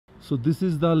So this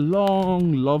is the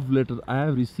long love letter I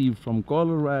have received from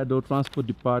Colorado Transport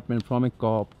Department from a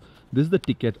cop. This is the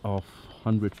ticket of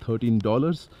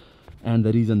 $113 and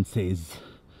the reason says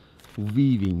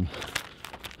weaving.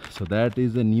 So that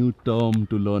is a new term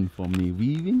to learn for me.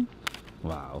 Weaving?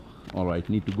 Wow. Alright,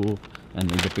 need to go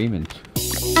and make the payment.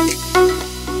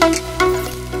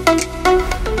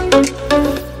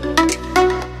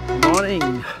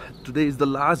 Morning. Today is the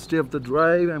last day of the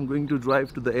drive. I'm going to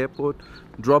drive to the airport,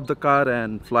 drop the car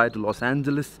and fly to Los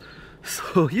Angeles.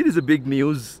 So here is a big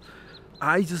news.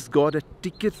 I just got a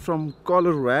ticket from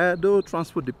Colorado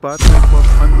Transport Department for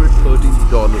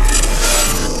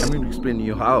 $113. I'm going to explain to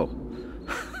you how.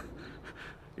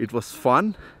 It was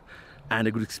fun and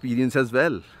a good experience as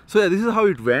well. So yeah, this is how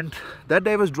it went. That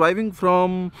day I was driving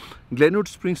from Glenwood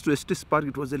Springs to Estes Park.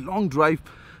 It was a long drive,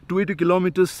 280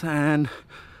 kilometers, and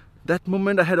that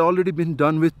moment I had already been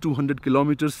done with 200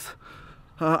 kilometers.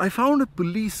 I found a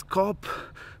police cop.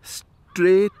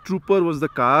 State Trooper was the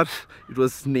car. It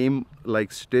was named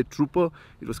like State Trooper.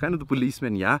 It was kind of the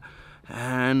policeman, yeah.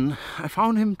 And I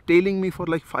found him tailing me for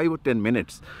like 5 or 10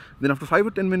 minutes. Then after 5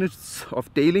 or 10 minutes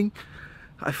of tailing,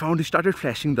 I found he started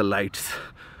flashing the lights.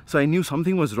 So I knew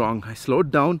something was wrong. I slowed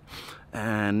down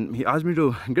and he asked me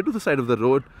to get to the side of the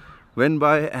road. Went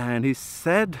by and he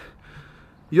said,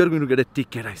 "You're going to get a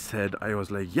ticket." I was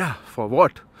like, "Yeah, for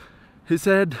what?" He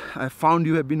said, "I found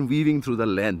you have been weaving through the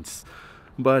lens."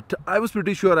 But I was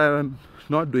pretty sure I am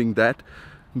not doing that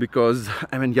because,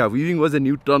 I mean, yeah, weaving was a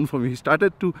new term for me. He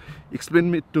started to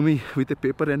explain it to me with a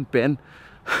paper and pen.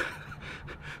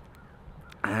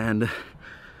 And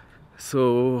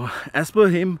so, as per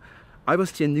him, I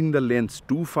was changing the lens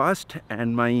too fast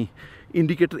and my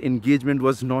indicator engagement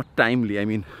was not timely. I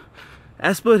mean,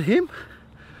 as per him,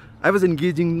 I was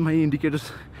engaging my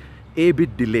indicators a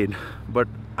bit delayed, but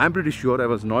I'm pretty sure I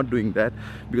was not doing that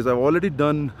because I've already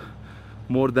done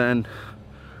more than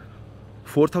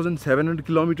 4,700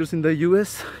 kilometers in the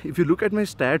US. If you look at my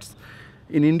stats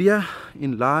in India,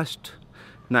 in last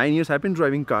 9 years, I've been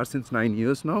driving cars since 9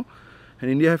 years now, and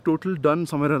India I have total done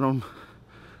somewhere around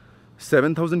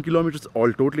 7,000 kilometers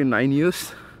all total in 9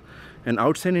 years, and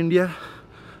outside India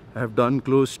I have done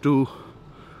close to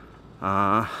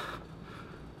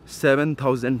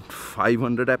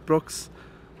 7,500 approx.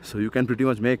 So you can pretty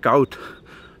much make out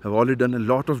I've already done a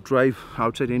lot of drive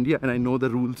outside India and I know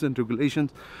the rules and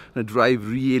regulations and I drive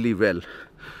really well.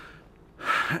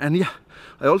 And yeah,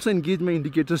 I also engage my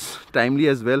indicators timely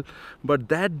as well, but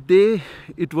that day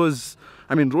it was,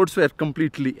 I mean, roads were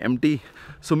completely empty,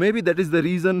 so maybe that is the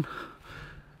reason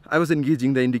I was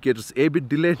engaging the indicators a bit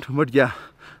delayed. But yeah,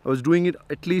 I was doing it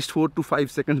at least 4 to 5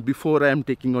 seconds before I am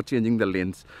taking or changing the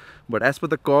lanes. But as per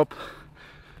the cop,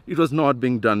 it was not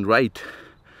being done right.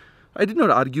 I did not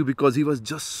argue because he was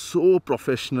just so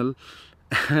professional,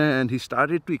 and he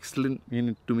started to explain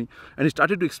it to me. And he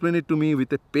started to explain it to me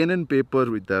with a pen and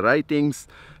paper, with the writings,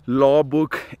 law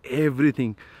book,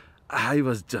 everything. I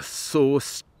was just so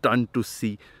stunned to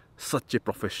see such a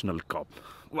professional cop.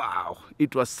 Wow,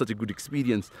 it was such a good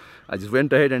experience. I just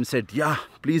went ahead and said, "Yeah,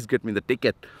 please get me the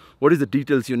ticket. What is the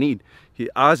details you need?" He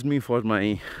asked me for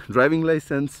my driving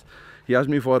license. He asked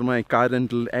me for my car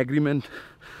rental agreement.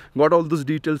 Got all those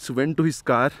details, went to his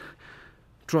car.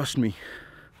 Trust me,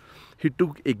 he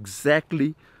took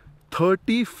exactly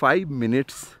 35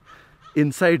 minutes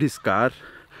inside his car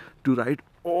to write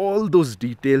all those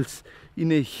details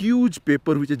in a huge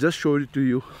paper, which I just showed it to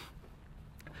you.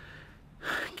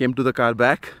 Came to the car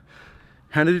back,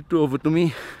 handed it over to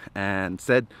me and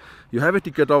said, "You have a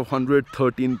ticket of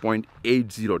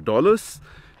 $113.80.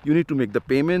 You need to make the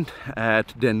payment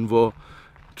at Denver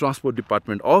Transport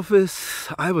Department office."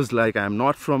 I was like, "I'm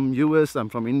not from US, I'm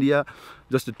from India,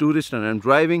 just a tourist and I'm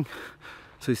driving."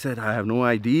 So he said, "I have no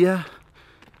idea.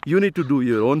 You need to do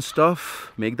your own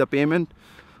stuff, make the payment,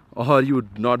 or you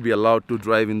would not be allowed to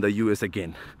drive in the US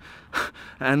again."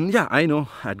 And yeah, I know,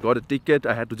 I'd got a ticket,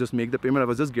 I had to just make the payment. I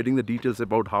was just getting the details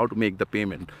about how to make the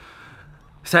payment.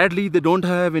 Sadly, they don't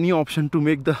have any option to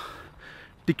make the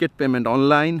ticket payment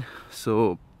online,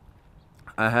 so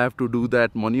I have to do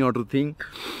that money order thing.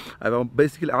 I've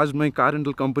basically asked my car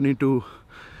rental company to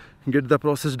get the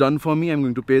process done for me. I'm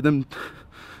going to pay them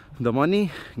the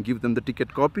money, give them the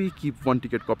ticket copy, keep one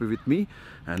ticket copy with me,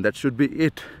 and that should be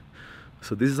it.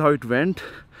 So this is how it went.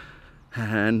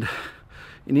 And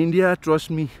in India, trust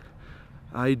me,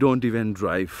 I don't even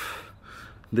drive.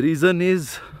 The reason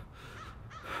is,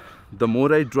 the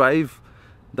more I drive,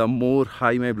 the more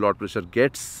high my blood pressure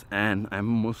gets, and I'm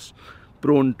most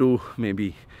prone to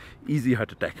maybe easy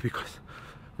heart attack, because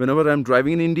whenever I'm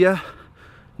driving in India,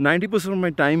 90% of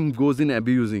my time goes in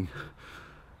abusing.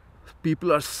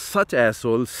 People are such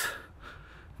assholes,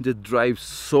 they drive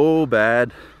so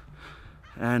bad.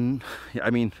 And I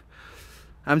mean,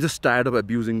 I'm just tired of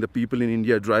abusing the people in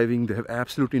India driving. They have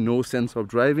absolutely no sense of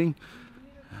driving,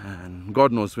 and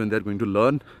God knows when they're going to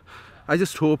learn. I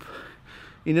just hope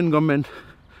Indian government,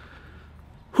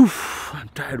 I'm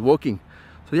tired working.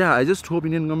 So yeah, I just hope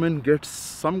Indian government gets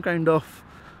some kind of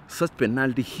such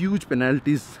penalty, huge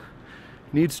penalties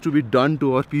needs to be done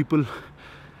to our people.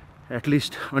 At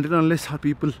least until and unless our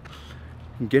people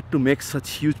get to make such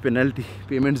huge penalty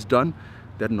payments done,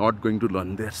 they're not going to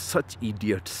learn. They're such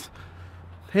idiots.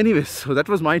 Anyways, so that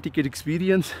was my ticket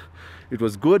experience. It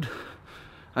was good.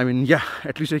 I mean, yeah,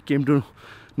 at least I came to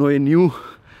know a new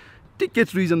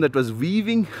ticket reason, that was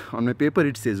weaving. On my paper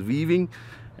it says weaving,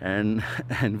 and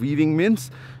weaving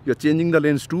means you're changing the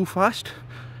lanes too fast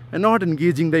and not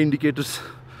engaging the indicators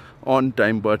on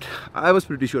time. But I was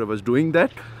pretty sure I was doing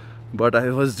that, but I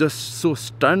was just so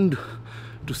stunned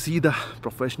to see the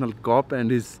professional cop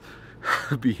and his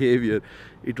behavior.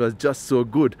 It was just so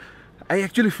good. I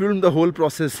actually filmed the whole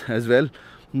process as well,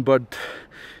 but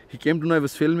he came to know I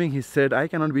was filming. He said, I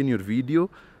cannot be in your video,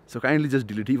 so kindly just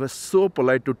delete. He was so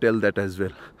polite to tell that as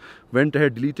well. Went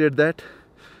ahead, deleted that.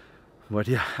 But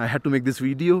yeah, I had to make this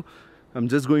video. I'm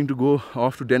just going to go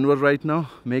off to Denver right now,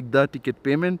 make the ticket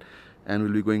payment, and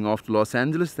we'll be going off to Los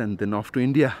Angeles and then off to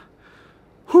India.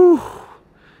 Whew.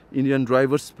 Indian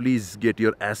drivers, please get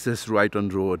your asses right on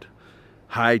road.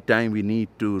 High time we need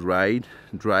to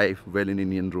drive well in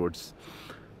Indian roads.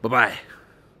 Bye-bye.